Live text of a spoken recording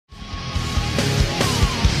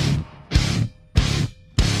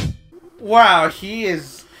Wow, he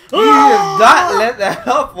is not let that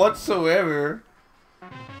up whatsoever.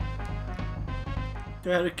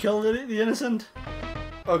 Do I have to kill the innocent?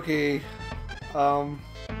 Okay.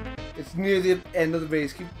 It's near the end of the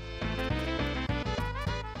base. Keep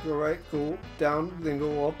go right, go down, then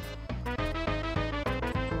go up.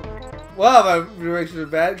 Wow, my directions are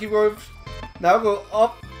bad. Keep going. Now go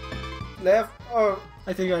up, left, or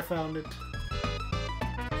I think I found it.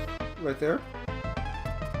 right there.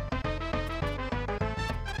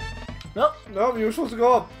 Nope. No, you were supposed to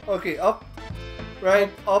go up. Okay, up, right,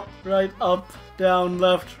 up, right, up, down,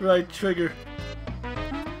 left, right, trigger.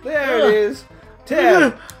 There it is.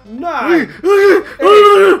 10, 9, 8,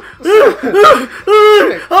 7,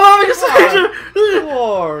 6,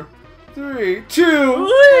 4, 3, 2,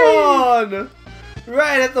 1.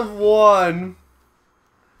 Right at the 1.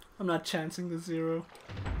 I'm not chancing the 0.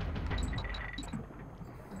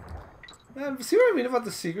 Man, see what I mean about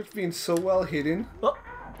the secrets being so well hidden? Oh,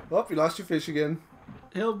 Oh, you lost your fish again.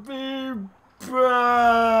 he'll be back.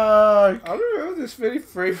 I don't remember there's many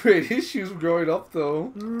frame rate issues growing up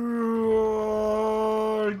though.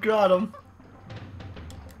 Got him.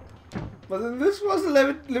 But then this was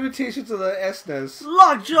the limitation to the SNES.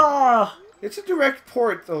 Lockjaw! It's a direct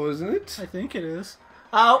port though, isn't it? I think it is.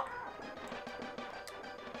 Ow!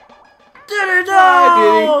 Diddy,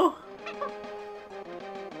 no!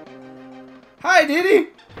 Hi, Diddy. Hi, Diddy!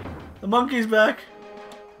 The monkey's back.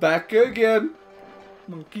 Back again.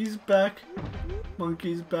 Monkey's back.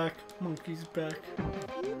 Monkey's back. Monkey's back.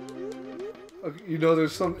 Okay, you know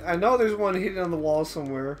there's some. I know there's one hidden on the wall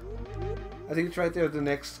somewhere. I think it's right there. The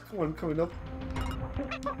next one coming up.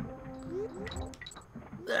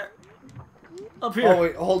 There. Up here. Oh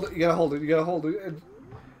wait, hold it. You gotta hold it. You gotta hold it. And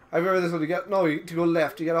I remember this one. You got no. To go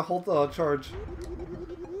left. You gotta hold the charge.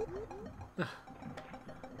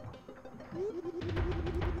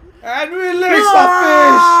 And release the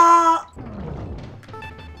fish.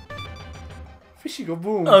 Fishy go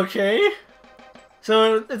boom. Okay.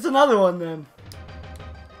 So it's another one then.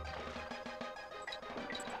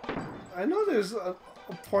 I know there's a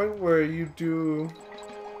point where you do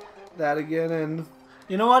that again, and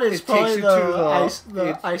you know what? It's it probably takes you to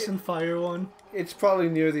the ice and fire one. It's probably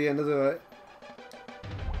near the end of the.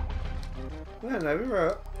 Man, I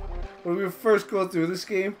remember when we were first going through this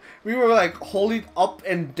game, we were like holding up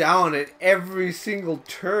and down at every single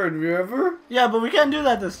turn. Remember? Yeah, but we can't do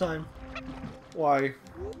that this time. Why?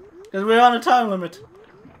 Because we're on a time limit.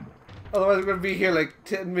 Otherwise, we're gonna be here like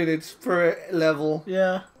 10 minutes per level.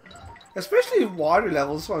 Yeah. Especially water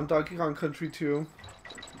levels on Donkey Kong Country 2.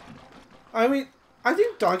 I mean, I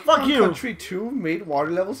think Donkey Kong Country 2 made water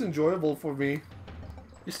levels enjoyable for me.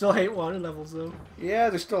 You still hate water levels though. Yeah,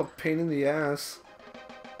 they're still a pain in the ass.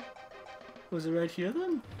 Was it right here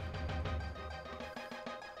then?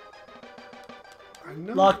 I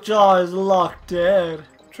know. Lockjaw is locked dead.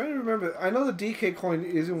 I'm trying to remember. I know the DK coin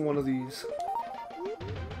is in one of these.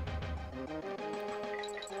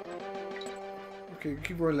 Okay,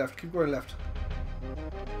 keep going left. Keep going left.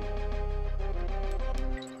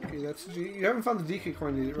 Okay, that's you haven't found the DK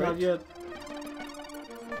coin yet, right? Not yet.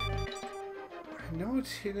 I know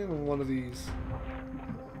it's hidden in one of these.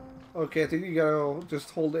 Okay, I think you gotta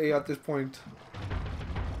just hold A at this point.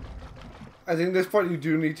 I think this part you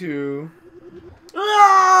do need to.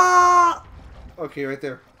 Ah! Okay, right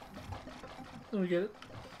there. Let me get it.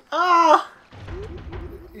 Ah!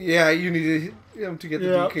 Yeah, you need him to get the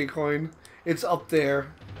DK coin. It's up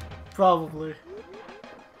there. Probably.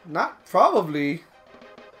 Not probably.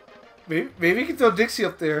 Maybe you can throw Dixie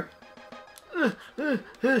up there. The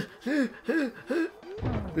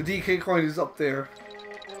DK coin is up there.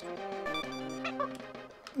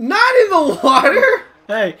 Not in the water!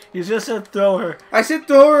 Hey, you just said throw her. I said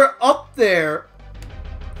throw her up there.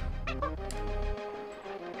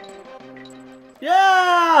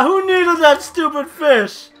 Yeah! Who needed that stupid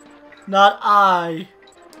fish? Not I.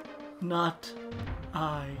 Not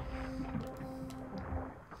I.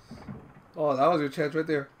 Oh, that was your chance right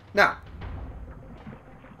there. Now.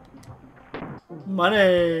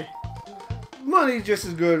 Money. Money's just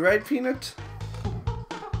as good, right, Peanut?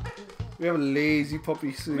 We have a lazy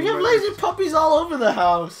puppy soon. We have lazy puppies all over the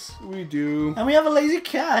house. We do. And we have a lazy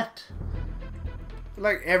cat.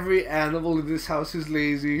 Like every animal in this house is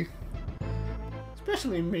lazy.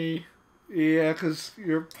 Especially me. Yeah, because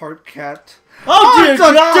you're part cat. Oh, dear it's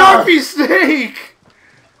a God. Derpy snake!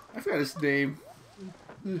 I forgot his name.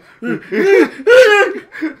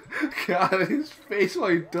 God, his face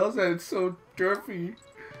while he does that, it's so derpy.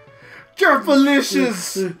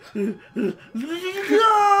 Derpalicious!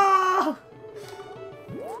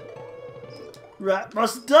 Rat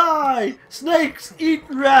must die! Snakes eat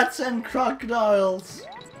rats and crocodiles!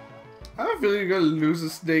 I have a feeling you're gonna lose a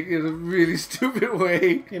snake in a really stupid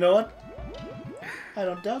way. You know what? I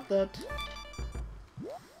don't doubt that.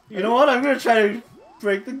 You know what? I'm gonna try to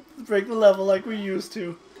break the level like we used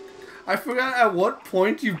to. I forgot at what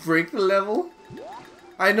point you break the level.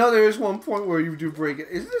 I know there is one point where you do break it.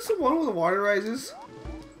 Is this the one where the water rises?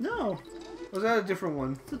 No. Or is that a different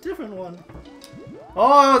one? It's a different one.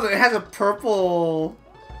 Oh, it has a purple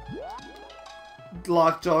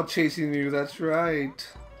lockjaw chasing you. That's right.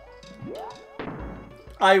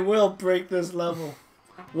 I will break this level.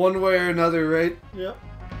 One way or another, right? Yep.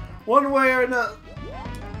 One way or another.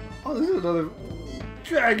 Oh, this is another.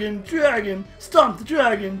 Dragon, dragon, stomp the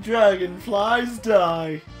dragon, dragonflies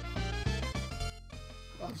die.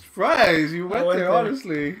 I'm surprised you went there,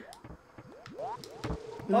 honestly.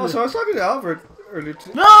 Oh, so I was talking to Albert earlier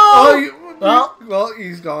today. No! Oh, well,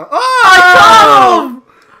 he's gone. Oh! I got him!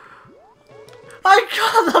 I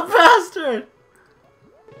got the bastard!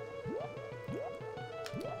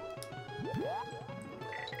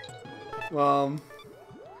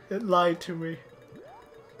 It lied to me.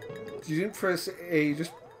 You didn't press A. You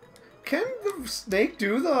just can the snake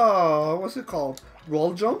do the what's it called?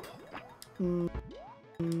 Roll jump?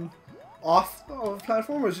 Off the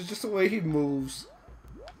platform, or is it just the way he moves?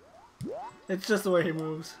 It's just the way he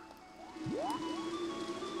moves.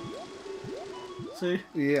 See?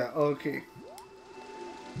 Yeah. Okay.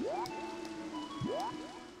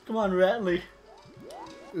 Come on, Ratley.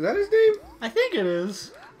 Is that his name? I think it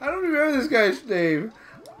is. I don't remember this guy's name.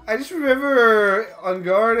 I just remember On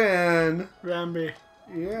Guard and Ramby.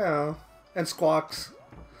 Yeah, and Squawks.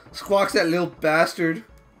 Squawks, that little bastard.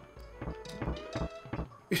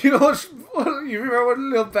 You know what? You remember what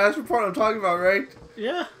little bastard part I'm talking about, right?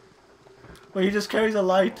 Yeah. Well, he just carries a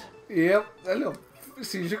light. Yep, that little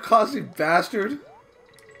seizure causing bastard.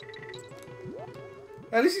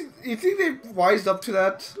 At least you think they wised up to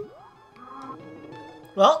that?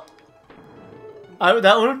 Well, that would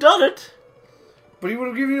have done it. But he would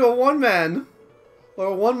have given you a one man or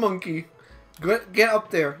a one monkey. Get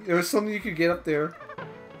up there. There was something you could get up there.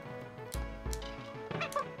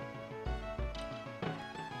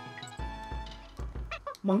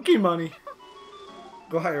 Monkey money.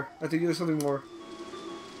 Go higher. I think there's something more.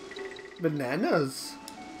 Bananas.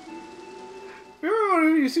 Remember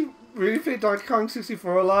when we used to really play Donkey Kong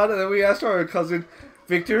 64 a lot, and then we asked our cousin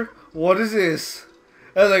Victor, "What is this?"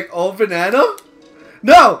 And I was like, "Oh, banana."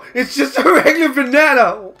 No, it's just a regular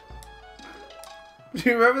banana. Do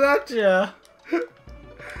you remember that? Yeah.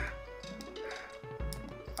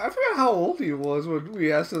 I forgot how old he was when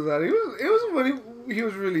we asked him that. It was when he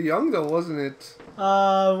was really young though, wasn't it?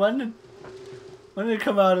 When did it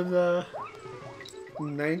come out in the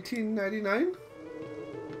 1999?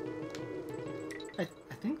 I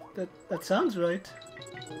think that sounds right.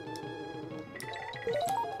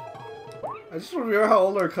 I just remember how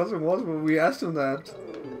old our cousin was when we asked him that.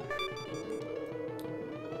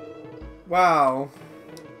 Wow.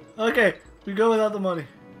 Okay, we go without the money.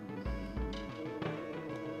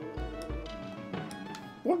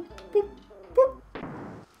 Boop, boop, boop.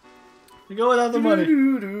 We go without the money.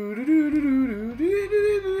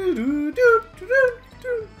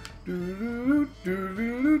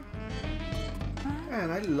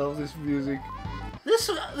 Man, I love this music.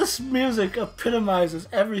 This music epitomizes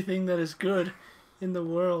everything that is good in the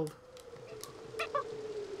world.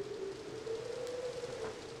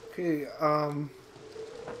 Okay,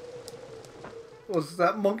 was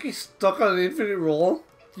that monkey stuck on an infinite roll?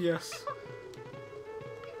 Yes.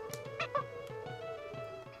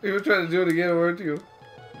 You were trying to do it again, weren't you?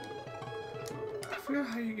 I forgot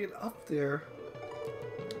how you get up there.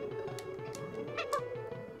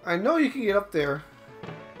 I know you can get up there.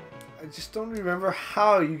 I just don't remember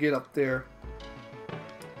how you get up there.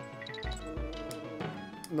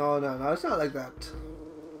 No, it's not like that.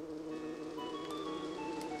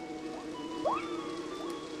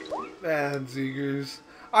 Man, Zegers.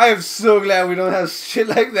 I am so glad we don't have shit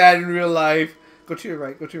like that in real life. Go to your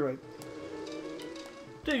right, go to your right.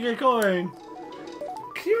 Take a coin.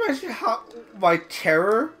 Can you imagine how my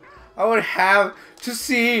terror I would have to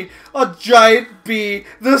see a giant bee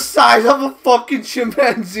the size of a fucking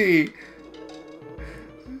chimpanzee?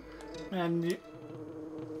 And you...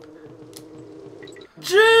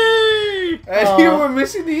 Gee! And you were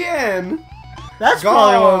missing the end. That's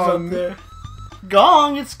probably what was up there.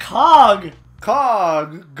 Gong, it's Cog.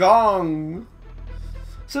 Cog, gong.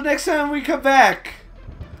 So next time we come back,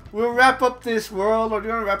 we'll wrap up this world, or do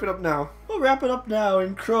you want to wrap it up now? We'll wrap it up now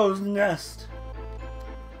in Crow's Nest.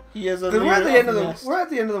 He is a Because leader we're at the end of the nest. we're at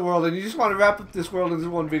the end of the world, and you just want to wrap up this world in this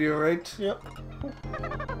one video, right? Yep.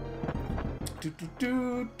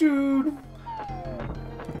 Dude. God,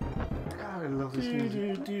 I love this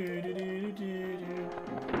music.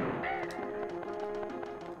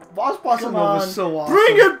 Boss Come Nova on. is so awesome.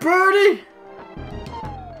 Bring it, Birdie!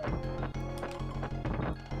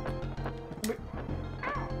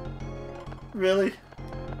 Really?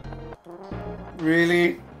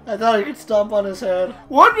 Really? I thought I could stomp on his head.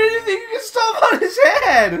 What made you think you could stomp on his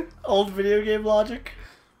head? Old video game logic.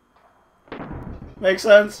 Makes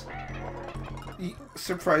sense.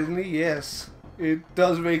 Surprisingly, yes. It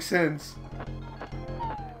does make sense.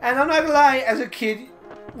 And I'm not gonna lie, as a kid,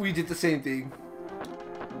 we did the same thing.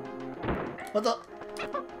 What the?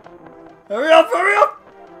 Hurry up, hurry up!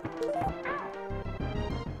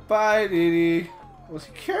 Bye, Diddy. Was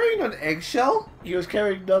he carrying an eggshell? He was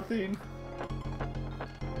carrying nothing.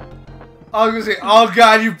 I was gonna say, oh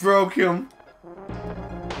god, you broke him.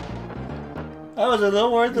 I was a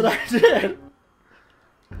little worried that I did.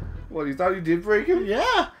 What, you thought you did break him?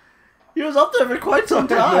 Yeah! He was up there for quite some I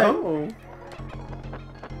time. know.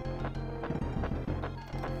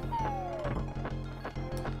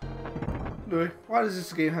 Anyway, why does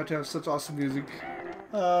this game have to have such awesome music?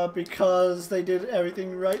 Because they did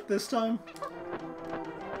everything right this time.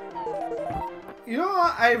 You know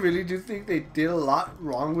what? I really do think they did a lot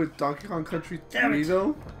wrong with Donkey Kong Country 3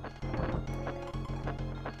 though.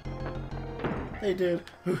 They did.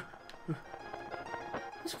 I'm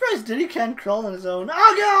surprised Diddy can't crawl on his own.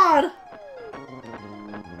 Oh god!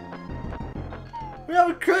 We have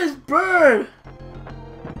a crazy bird!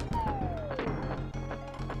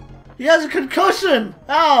 He has a concussion!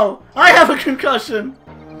 Ow! I have a concussion!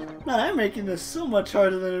 Man, I'm making this so much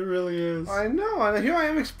harder than it really is. I know, and here I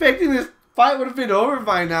am expecting this fight would have been over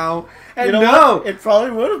by now. And You know no! what? It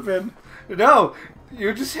probably would have been. No!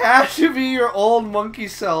 You just have to be your old monkey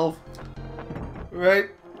self. Right?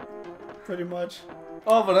 Pretty much.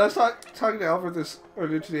 Oh, but I was talking to Albert this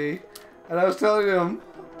earlier today, and I was telling him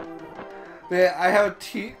that I have a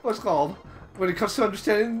team, what's it called? When it comes to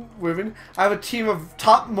understanding women, I have a team of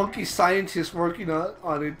top monkey scientists working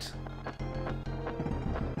on it.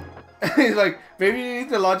 He's like, maybe you need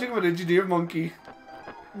the logic of an engineer monkey.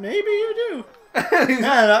 Maybe you do.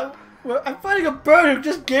 Man, I'm fighting a bird who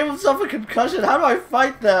just gave himself a concussion. How do I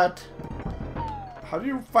fight that? How do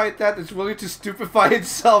you fight that that's willing to stupefy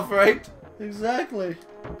itself, right? Exactly.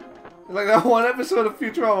 Like that one episode of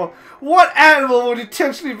Futurama. What animal would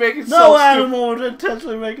intentionally make itself No stupid? animal would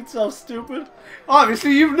intentionally make itself stupid.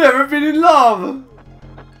 Obviously, you've never been in love.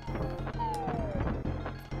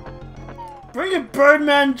 Bring it,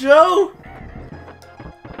 Birdman Joe!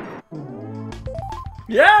 And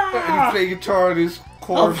Yeah! you play guitar on his I'll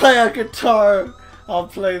corpse. play a guitar. I'll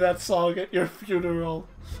play that song at your funeral.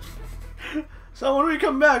 So when we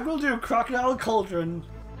come back, we'll do Crocodile Cauldron.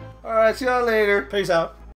 Alright, see y'all later. Peace out.